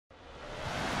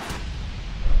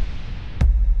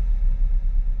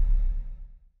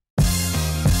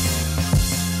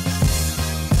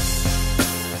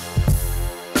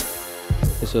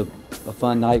just a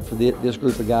fun night for this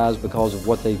group of guys because of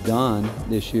what they've done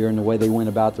this year and the way they went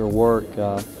about their work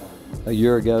a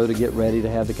year ago to get ready to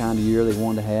have the kind of year they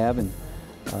wanted to have. And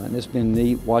it's been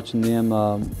neat watching them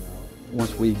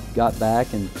once we got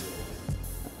back. And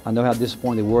I know how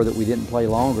disappointed they were that we didn't play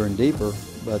longer and deeper,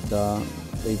 but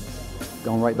they've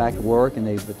gone right back to work and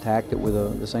they've attacked it with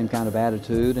the same kind of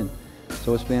attitude. And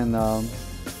so it's been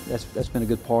that's been a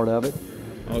good part of it.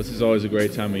 Oh, this is always a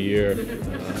great time of year.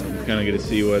 You kind of get to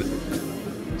see what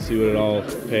it all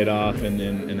paid off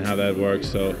and how that works.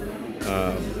 So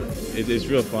it's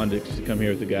real fun to come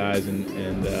here with the guys and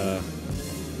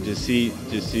just see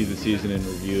the season in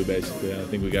review. Basically, I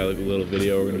think we got a little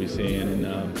video we're going to be seeing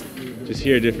and just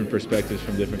hear different perspectives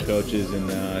from different coaches and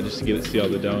just to get to see all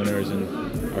the donors and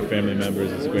our family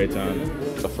members. It's a great time.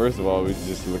 First of all, we're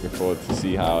just looking forward to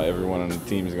see how everyone on the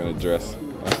team is going to dress.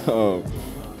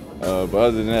 But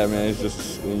other than that, man, it's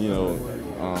just, you know,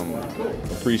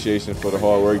 appreciation for the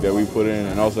hard work that we put in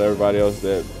and also everybody else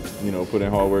that, you know, put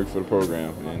in hard work for the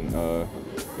program. And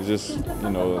it's just, you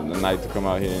know, a night to come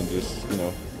out here and just, you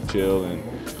know, chill and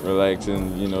relax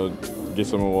and, you know, get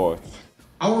some awards.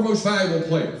 Our most valuable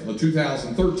player for the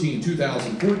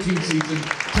 2013-2014 season,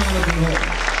 Jonathan Hall.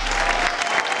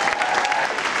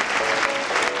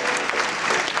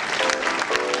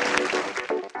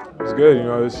 It's good, you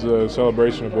know, this is a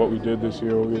celebration of what we did this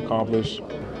year, what we accomplished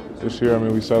this year. I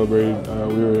mean, we celebrated,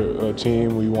 we were a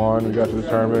team, we won, we got to the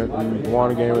tournament, we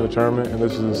won a game of the tournament, and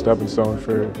this is a stepping stone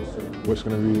for what's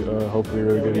going to be hopefully a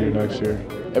really good year next year.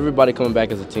 Everybody coming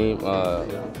back as a team,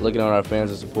 looking at our fans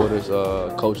and supporters,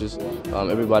 coaches,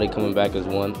 everybody coming back as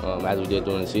one, as we did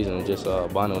during the season, and just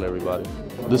bonding on everybody.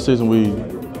 This season we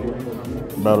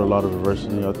battled a lot of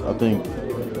adversity. I think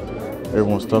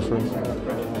everyone's tougher. And,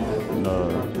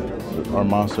 our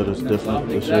mindset is different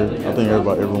this year. I think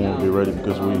everyone will be ready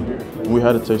because we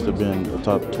had a taste of being a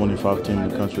top 25 team in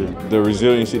the country. The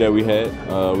resiliency that we had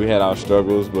our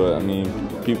struggles, but I mean,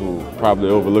 people probably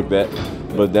overlooked that.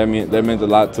 But that meant a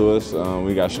lot to us.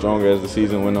 We got stronger as the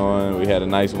season went on. We had a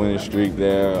nice winning streak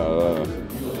there.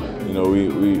 You know, we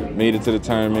made it to the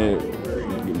tournament,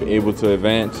 able to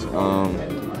advance.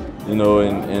 You know,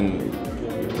 and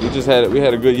we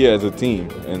had a good year as a team,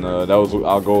 and that was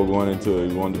our goal going into it.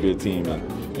 We wanted to be a team,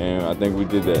 and I think we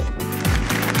did that.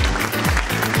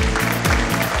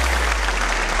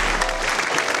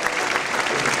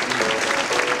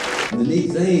 The neat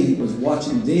thing was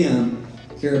watching them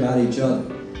care about each other.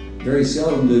 Very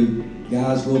seldom do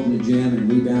guys go up in the gym and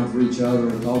rebound for each other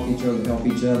or talk each other, help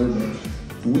each other. But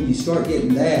when you start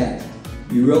getting that,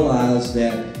 you realize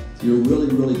that you're really,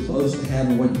 really close to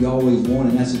having what you always want,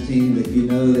 and that's a team that you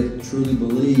know that truly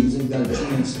believes they've got a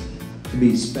chance to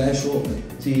be special, a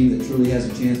team that truly has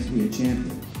a chance to be a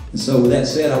champion. And so with that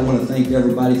said, I want to thank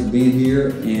everybody for being here,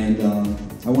 and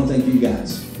I want to thank you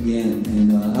guys again.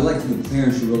 And I'd like the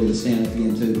parents to really stand up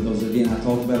again too, because again, I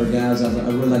talked about our guys,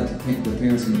 I'd really like the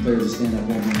parents and the players to stand up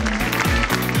one more time.